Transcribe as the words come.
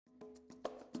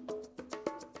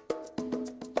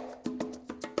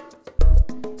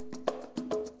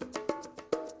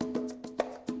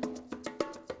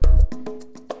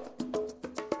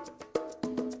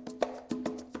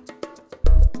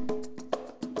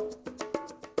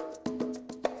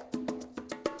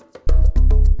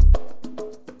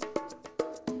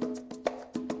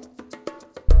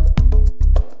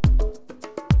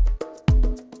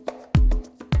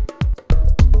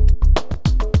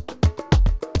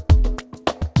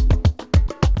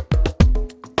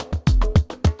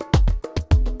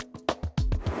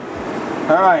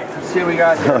Alright, let's see what we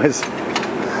got here. Nice. See,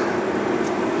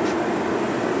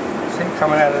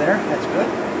 coming out of there, that's good.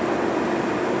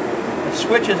 The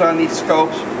switches on these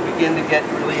scopes begin to get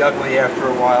really ugly after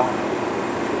a while.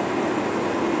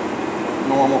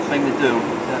 Normal thing to do.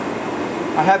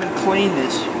 I haven't cleaned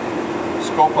this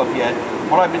scope up yet.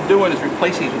 What I've been doing is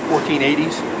replacing these with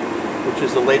 1480s, which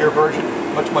is the later version,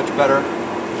 much better,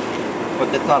 but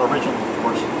that's not original, of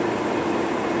course.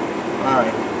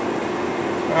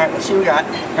 Alright, let's see what we got.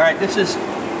 Alright, this is,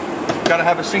 gotta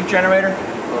have a sync generator.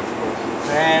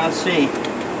 And let's see,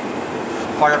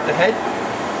 fire up the head,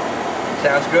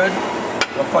 sounds good,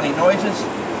 no funny noises.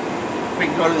 We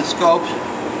can go to the scopes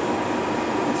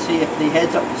and see if the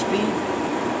head's up to speed,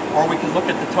 or we can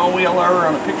look at the tone wheel error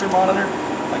on a picture monitor,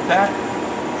 like that.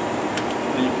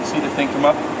 And you can see the thing come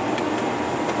up.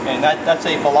 And that's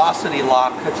a velocity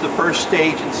lock. That's the first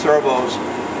stage in servos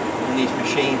in these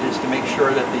machines, is to make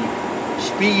sure that the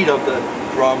speed of the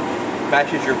drum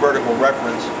matches your vertical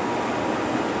reference.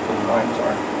 So the lines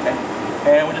are. Okay.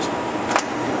 And we'll just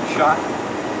give it a shot.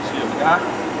 See what we got.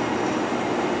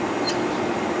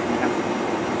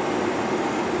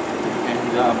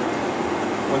 And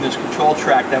when this control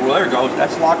track, that well, there it goes.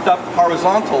 That's locked up,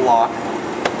 horizontal lock.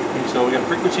 And so we got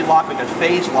frequency lock, we got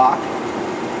phase lock.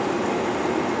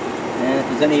 And if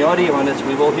there's any audio on this,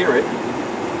 we will hear it.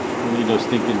 We need those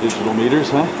stinking digital meters,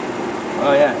 huh?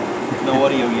 Oh yeah, no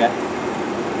audio yet.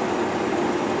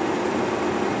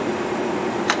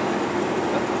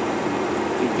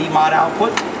 The D-mod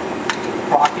output,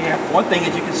 proc amp. One thing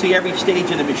is you can see every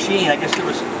stage in the machine. I guess there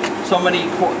was so many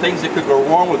things that could go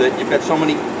wrong with it. You've got so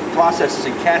many processes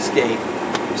in cascade.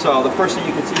 So the first thing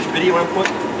you can see is video input,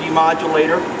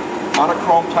 demodulator,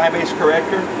 monochrome time-based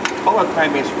corrector, color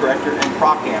time-based corrector, and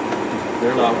proc amp.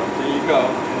 There you go.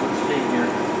 Let's see here.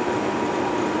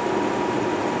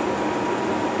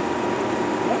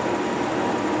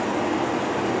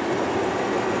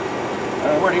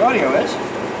 Where the audio is.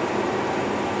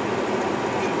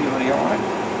 Should be audio on it.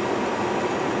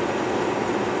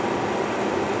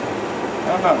 I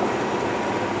don't know.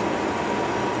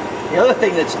 The other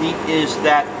thing that's neat is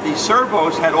that the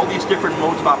servos had all these different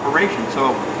modes of operation.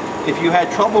 So if you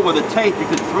had trouble with a tape, you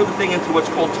could throw the thing into what's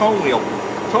called tone wheel.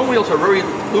 Tone wheels are very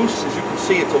loose, as you can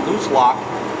see. It's a loose lock.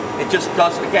 It just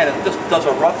does, again, it just does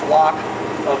a rough lock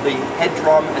of the head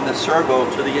drum and the servo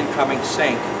to the incoming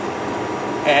sync.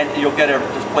 And you'll get a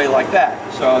display like that.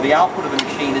 So the output of the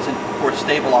machine isn't, of course,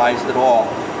 stabilized at all.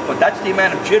 But that's the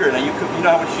amount of jitter. Now you know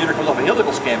how much jitter comes off of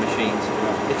helical scan machines.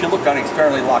 Yeah. If you look on an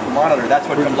externally locked monitor, that's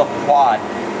what comes off the quad.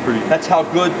 That's how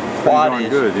good quad is.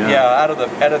 Good, yeah. Out of the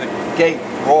gate,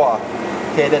 raw.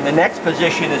 Okay, then the next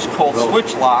position is called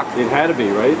switch lock. It had to be,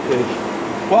 right?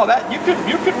 Well, that you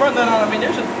could run that on. I mean,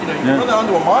 there's a you can run that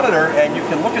onto a monitor and you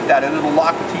can look at that and it'll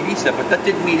lock the TV set. But that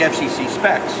didn't meet FCC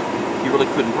specs. You really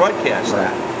couldn't broadcast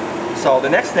that. So the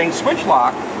next thing, switch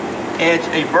lock, adds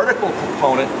a vertical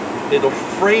component. It'll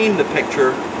frame the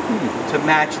picture to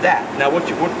match that. Now what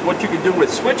you can do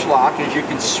with switch lock is you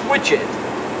can switch it.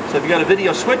 So if you got a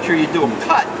video switcher, you do a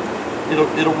cut,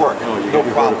 it'll work. Oh, no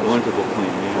problem. Clean,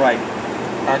 yeah. Right.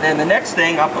 And then the next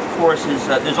thing up, of course, is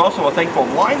there's also a thing called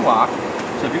line lock.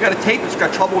 So if you got a tape that's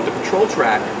got trouble with the control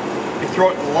track, you throw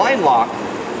it in line lock.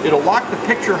 It'll lock the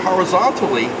picture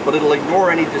horizontally, but it'll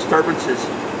ignore any disturbances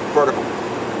vertical.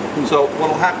 So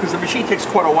what'll happen, because the machine takes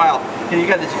quite a while, you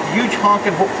got this huge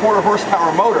honking 4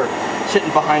 horsepower motor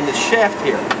sitting behind this shaft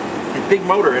here, a big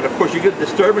motor, and of course you get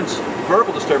disturbance,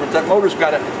 vertical disturbance. That motor's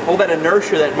got all that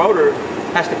inertia. That motor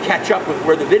has to catch up with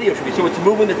where the video should be. So it's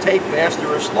moving the tape faster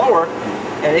or slower,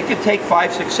 and it could take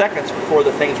 5-6 seconds before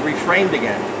the thing's reframed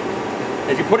again.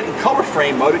 If you put it in color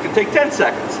frame mode, it can take 10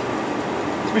 seconds.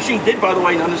 This machine did, by the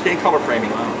way, understand color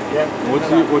framing. Wow. Yeah. What's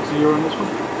the year on this one?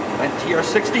 A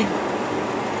TR-60.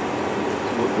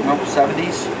 Number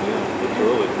 70s. Yeah, it's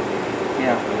early.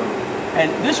 Yeah.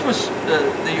 And this was the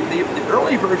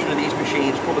early version of these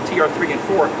machines, called the TR-3 and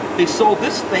 4. They sold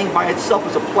this thing by itself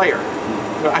as a player.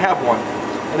 I have one.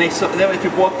 And then if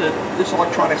you bought this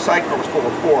electronic sidecar, it was called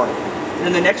a 4. And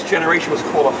then the next generation was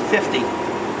called a 50.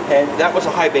 And that was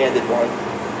a high-banded one.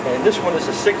 And this one is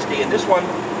a 60. And this one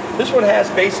has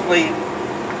basically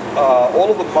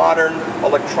all of the modern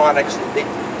electronics, the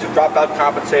dropout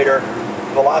compensator,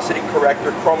 velocity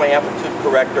corrector, chroma amplitude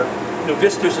corrector,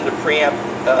 vistas in the preamp,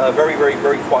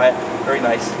 very quiet, very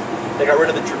nice. They got rid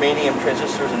of the germanium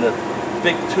transistors and the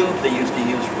big tube they used to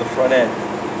use for the front end.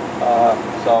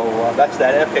 That's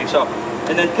that. Okay, so,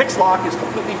 and then PIX lock is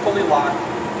completely fully locked,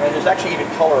 and there's actually even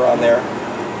color on there.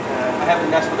 I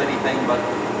haven't messed with anything, but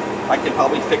I can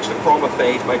probably fix the chroma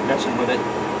phase by messing with it.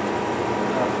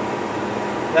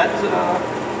 That's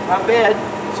not bad.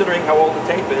 considering how old the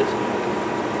tape is.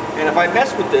 And if I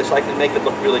mess with this, I can make it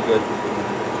look really good.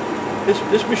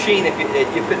 This machine, if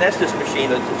you finesse this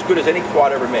machine, it's as good as any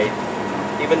quad ever made,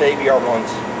 even the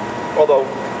ABR1s. Although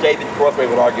David Crothway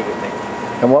would argue with me.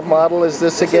 And what model is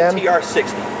this again? It's a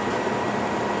TR-60.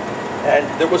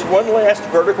 And there was one last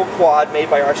vertical quad made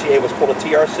by RCA. It was called a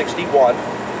TR-61.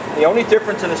 The only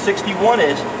difference in the 61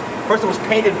 is, first it was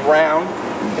painted brown,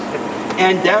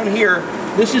 and down here,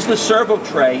 this is the servo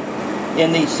tray.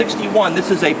 In the 61,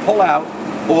 this is a pull-out,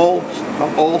 all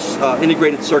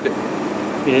integrated circuit.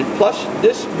 And plus,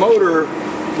 this motor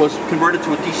was converted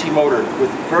to a DC motor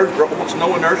with almost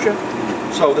no inertia,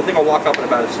 so the thing will lock up in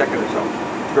about a second or so.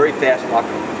 Very fast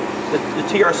lockup. The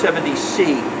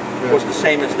TR-70C was the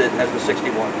same as the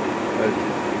 61.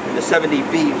 And the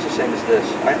 70B was the same as this.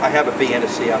 I have a B and a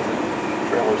C out in the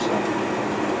trailer, so.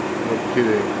 No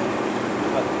kidding.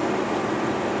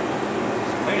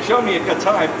 You showed me a good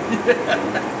time.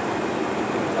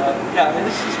 Yeah, I mean,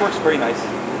 this works very nice.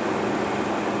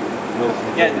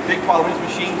 Yeah, the big problem with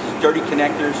these machines is dirty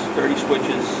connectors, dirty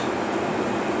switches.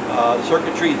 The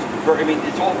circuitry is very, I mean,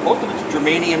 most of it's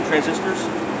germanium transistors,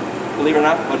 believe it or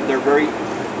not, but they're very,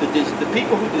 the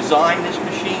people who designed this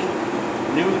machine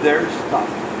knew their stuff.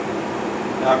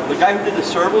 The guy who did the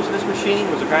servos in this machine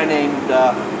was a guy named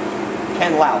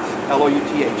Ken Louth,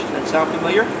 L-O-U-T-H. Does that sound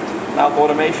familiar? Louth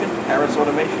Automation, Harris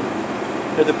Automation.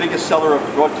 They're the biggest seller of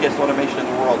broadcast automation in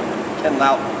the world. Ken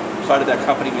Louth started that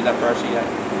company when he left RCA.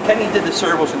 Kenny did the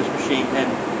servos in this machine, and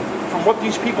from what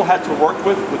these people had to work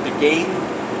with the gain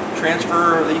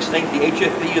transfer of these things, the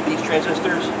HFV of these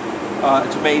transistors,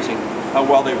 it's amazing how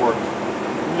well they work.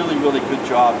 Really, really good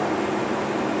job.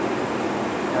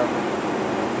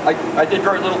 I did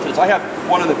very little to this. I have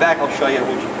one in the back I'll show you,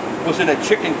 which was in a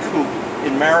chicken coop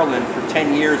in Maryland for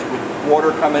 10 years with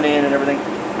water coming in and everything.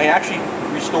 I actually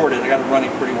restored it. I got it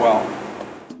running pretty well.